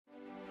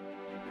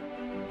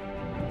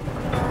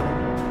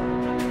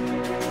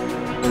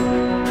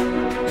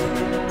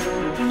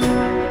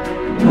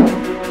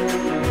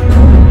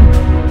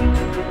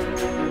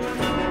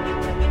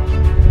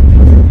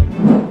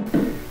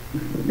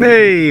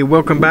Hey,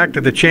 welcome back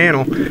to the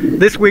channel.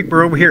 This week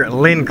we're over here at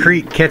Lynn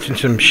Creek catching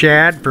some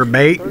shad for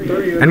bait,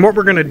 and what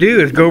we're going to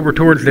do is go over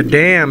towards the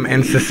dam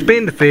and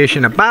suspend fish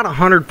in about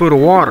 100 foot of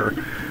water.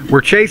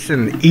 We're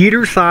chasing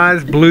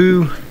eater-sized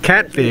blue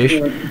catfish,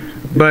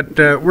 but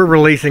we're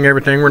releasing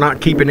everything. We're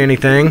not keeping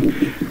anything.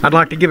 I'd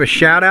like to give a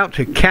shout out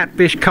to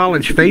Catfish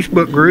College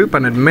Facebook group.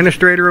 I'm an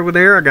administrator over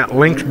there. I got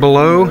links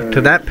below to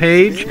that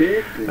page.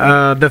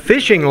 The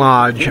Fishing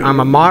Lodge,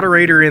 I'm a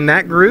moderator in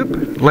that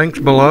group. Links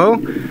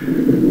below.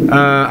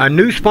 A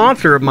new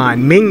sponsor of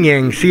mine, Ming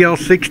Yang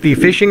CL60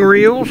 fishing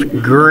reels.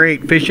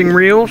 Great fishing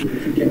reels.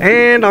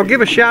 And I'll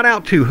give a shout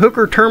out to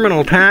Hooker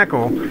Terminal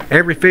Tackle.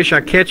 Every fish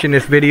I catch in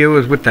this video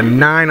is with the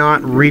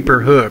 9/0 Reaper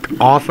hook.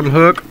 Awesome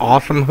hook,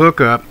 awesome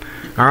hookup.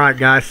 Alright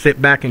guys,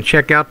 sit back and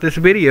check out this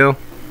video.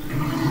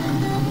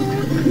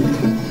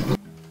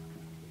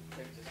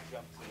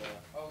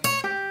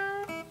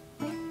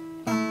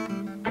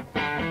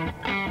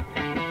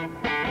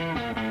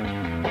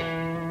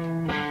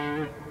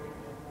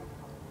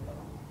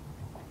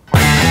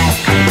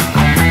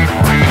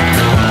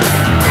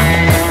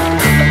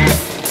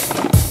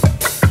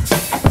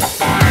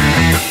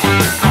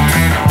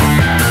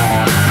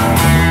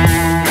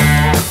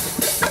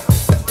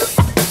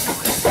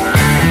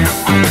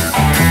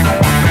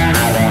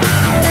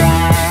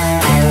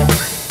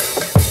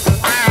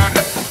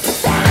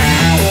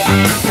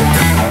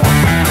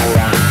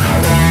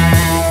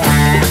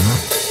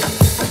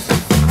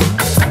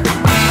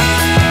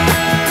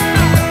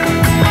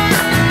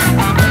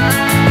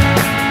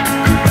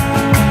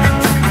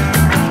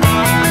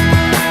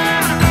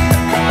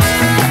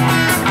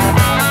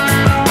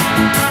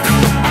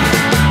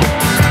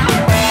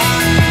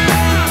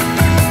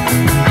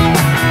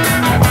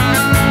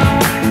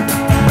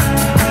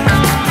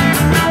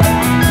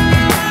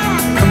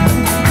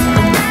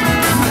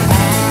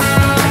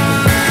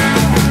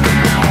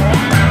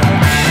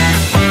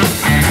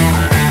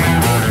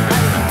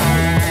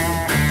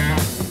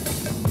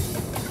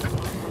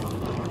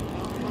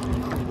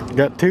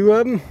 Got two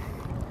of them?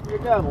 You're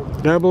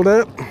doubled. Doubled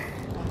up?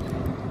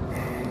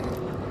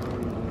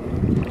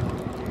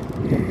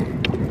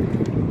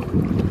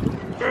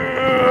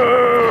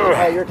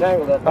 Hey, you're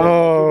tangled up there.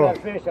 Oh. You got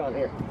a fish on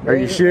here. Are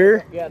you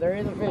sure? Yeah, there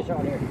is a fish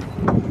on here.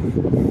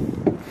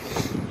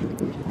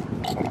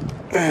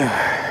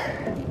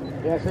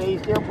 Yeah, see,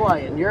 he's still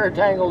playing. You're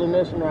tangled in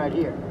this one right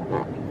here.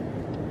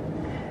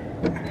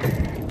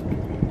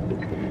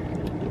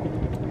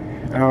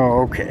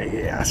 Oh,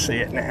 okay. Yeah, I see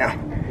it now.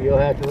 You'll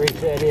have to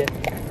reset it.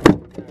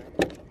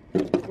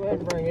 Go ahead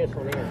and bring this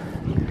one in.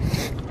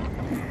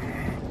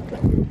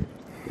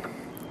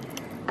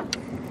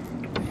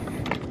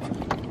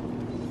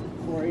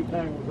 Before he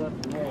tangles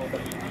up the wall.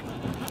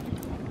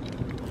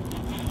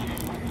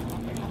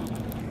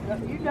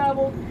 You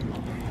doubled.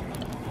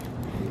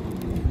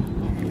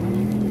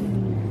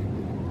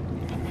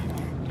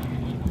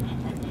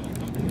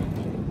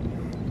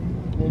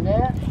 And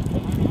that?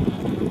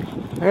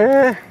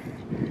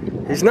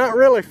 He's not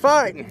really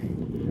fighting.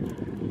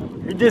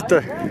 He's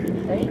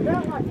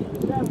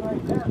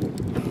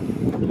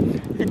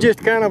just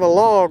kind of a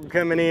log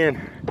coming in.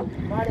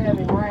 Might have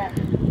him wrapped.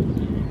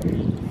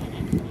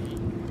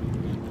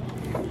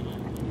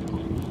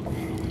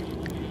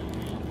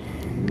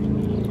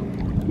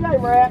 You got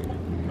him wrapped.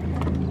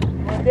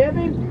 Want to dip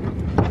him?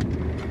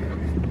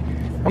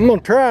 I'm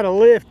gonna try to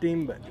lift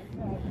him, but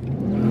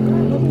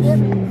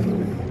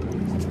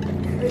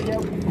There you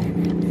go.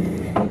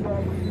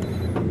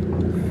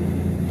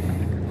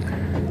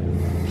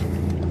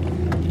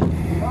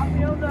 Drop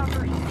the old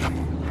numbers.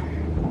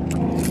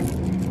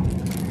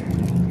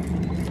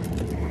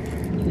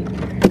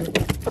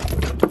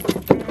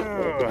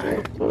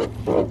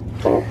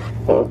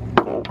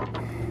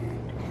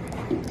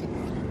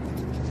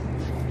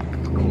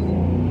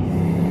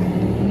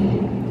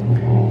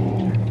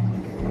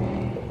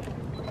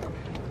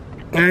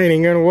 I ain't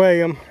even gonna weigh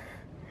him.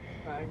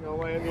 I ain't gonna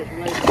weigh him, just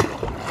wait.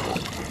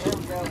 There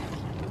we go.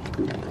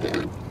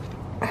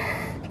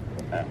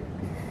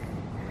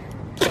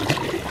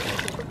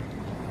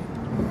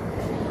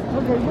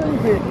 Okay, bring the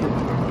fish.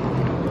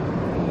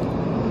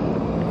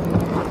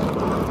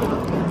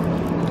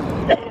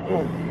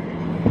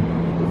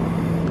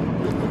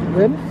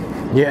 Good?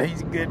 Yeah,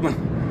 he's a good one.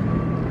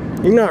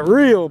 He's not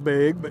real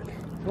big, but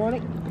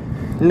 20?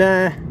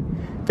 nah,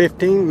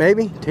 15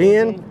 maybe,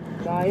 10.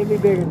 Nah, he'll be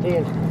bigger than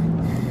 10.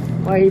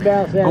 Why he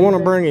bounced out? I want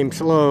to bring him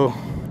slow,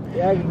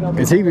 Yeah, he's gonna be.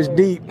 because he was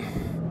deep.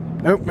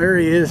 Nope, there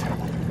he is.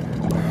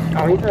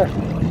 Oh, he's a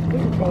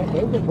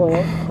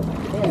 12.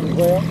 Yeah, he's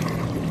 12.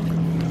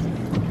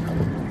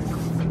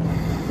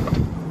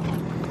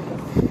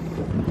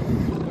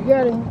 You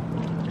got him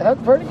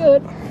hooked pretty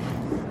good.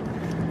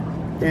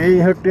 Yeah, he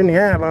hooked in the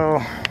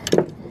eyeball.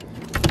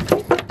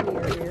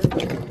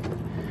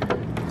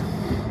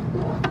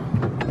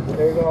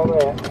 There's all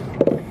that.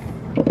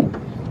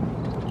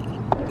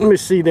 Let me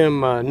see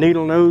them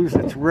needle nose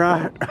that's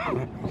right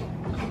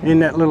in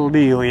that little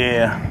deal,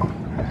 yeah.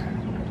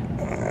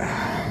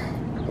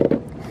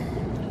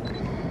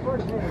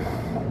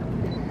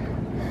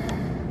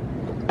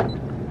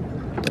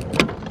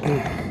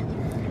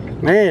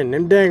 Man,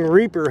 them dang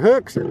Reaper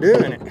hooks are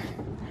doing it.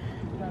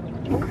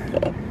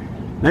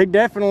 They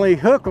definitely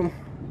hook them.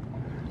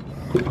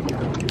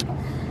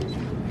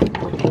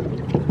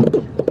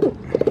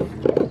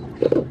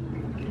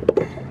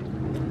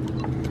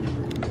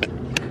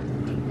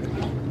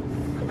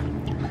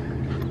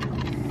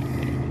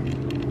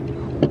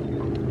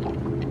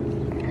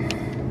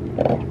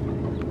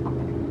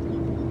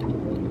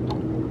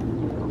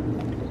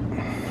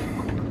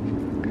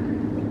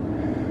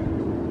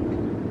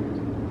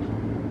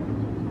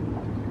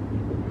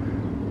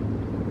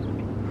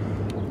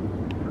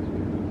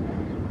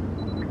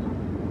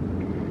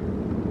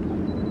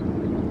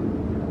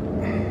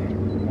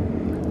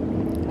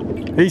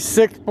 He's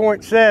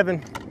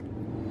 6.7.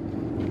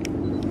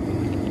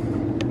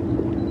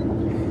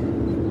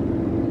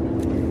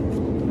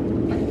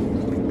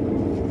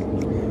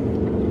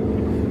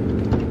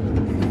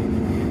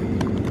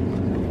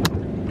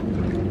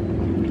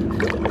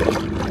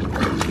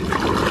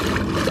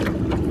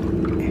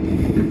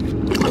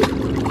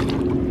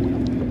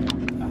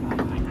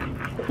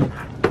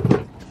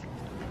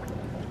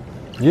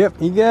 Yep,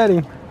 you got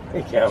him.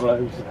 He come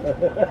loose.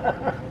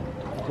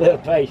 Little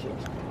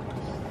patience.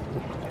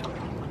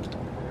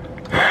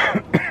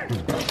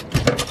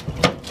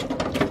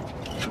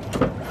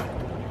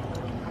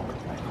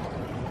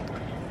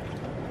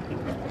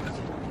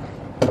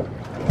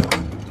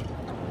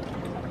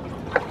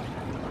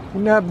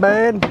 Not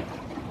bad.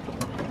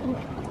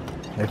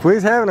 If we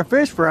was having a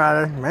fish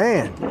Friday,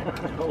 man.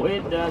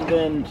 We'd done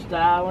been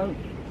styling.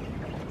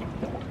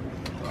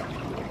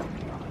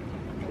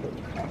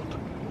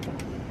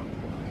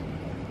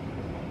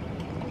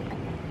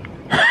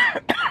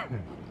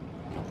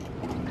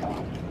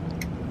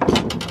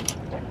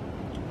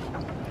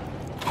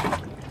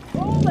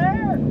 Oh,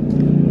 there!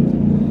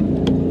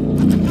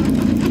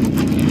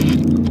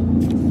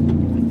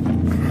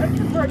 That's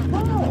your first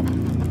ball.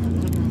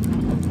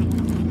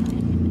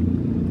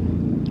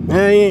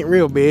 Nah, he ain't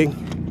real big.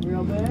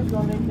 Real bad,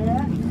 gonna need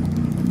that.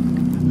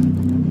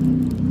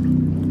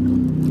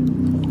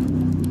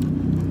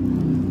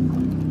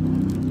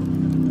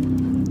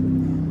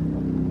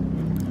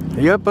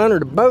 He up under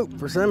the boat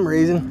for some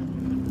reason.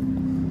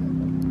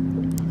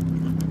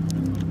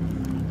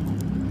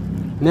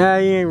 Nah,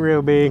 he ain't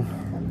real big.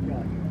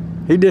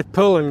 He just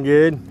pulling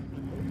good.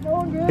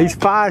 He's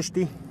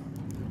feisty.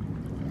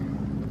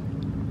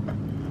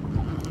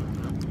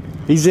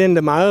 He's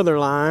into my other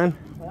line.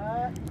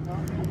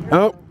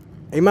 Oh,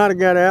 he might have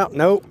got out.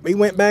 Nope, he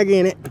went back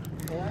in it.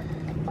 Yeah.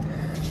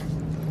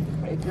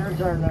 It's your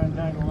turn to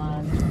untangle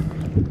line.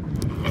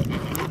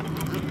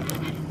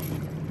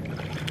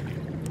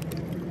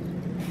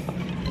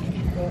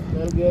 Yeah,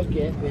 little good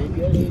catfish,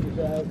 good eating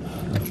size.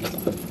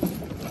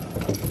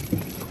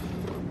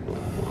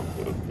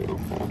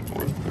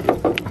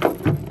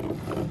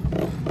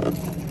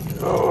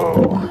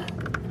 Oh.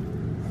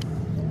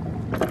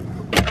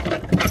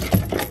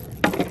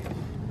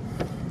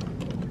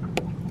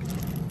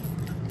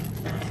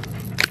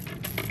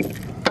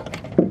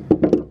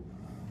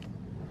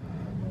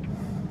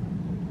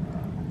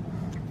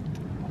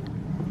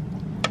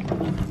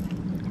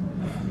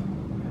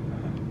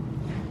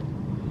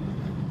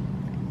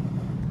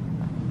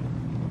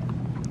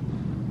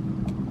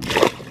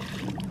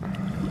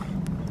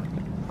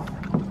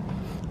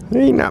 He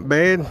ain't not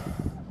bad.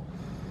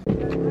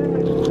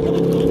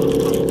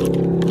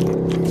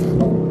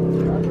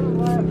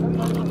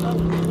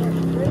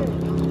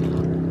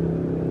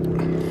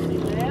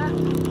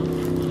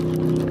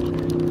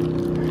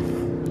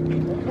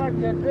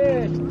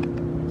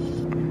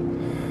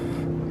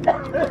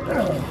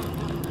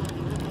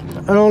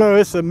 I don't know,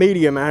 it's a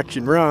medium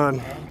action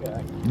rod,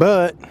 Okay.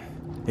 but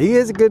he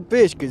is a good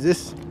fish because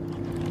this.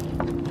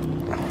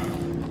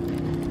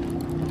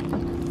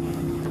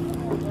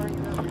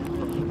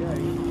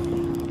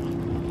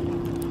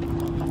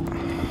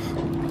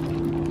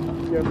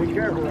 Yeah, be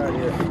careful right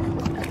here.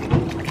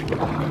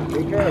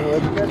 Be careful,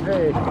 it's a good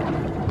fish.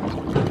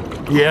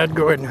 Yeah, I'd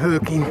go ahead and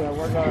hook him. Yeah,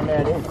 work on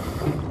that in.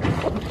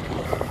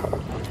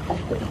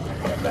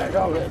 Get back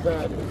on that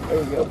side.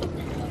 There you go.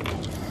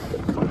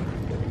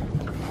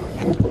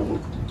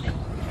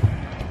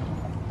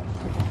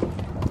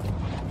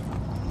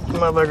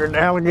 Motherfucker,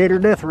 alligator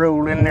death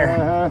rolled in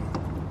there.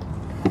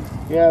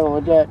 Yeah, well,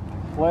 with that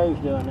waves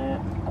doing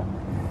that,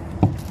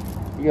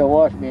 you gotta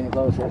watch being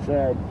close to that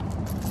side.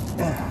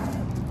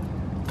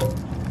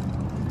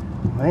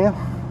 Well,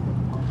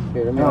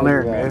 Here, let me oh, hold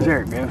there you it right. goes,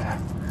 there it goes.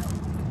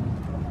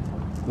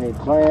 Need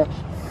clamps.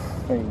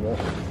 There you go.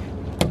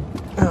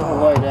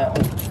 Oh. Away that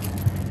one.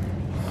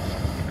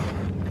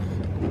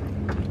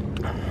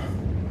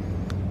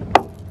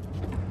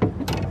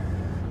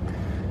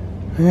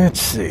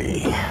 Let's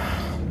see.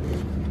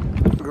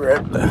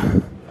 Grab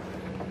the.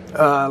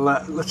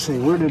 Let's see.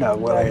 Where did I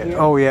lay it?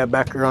 Oh yeah,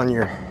 back there on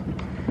your.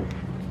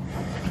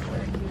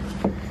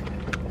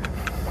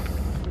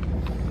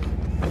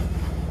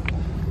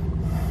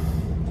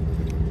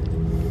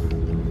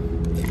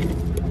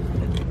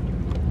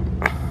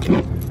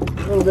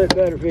 A little bit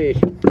better fish.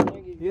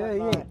 Yeah,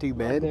 he ain't too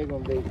bad. They're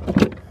gonna be.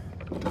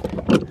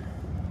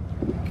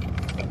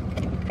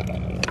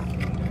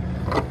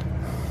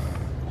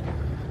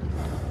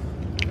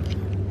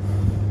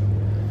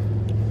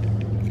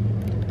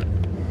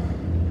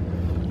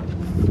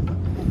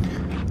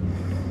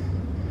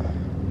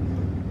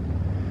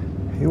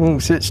 He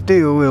won't sit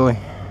still, will he?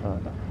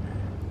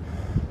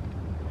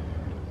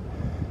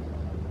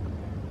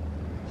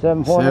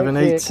 7.86.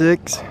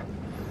 786.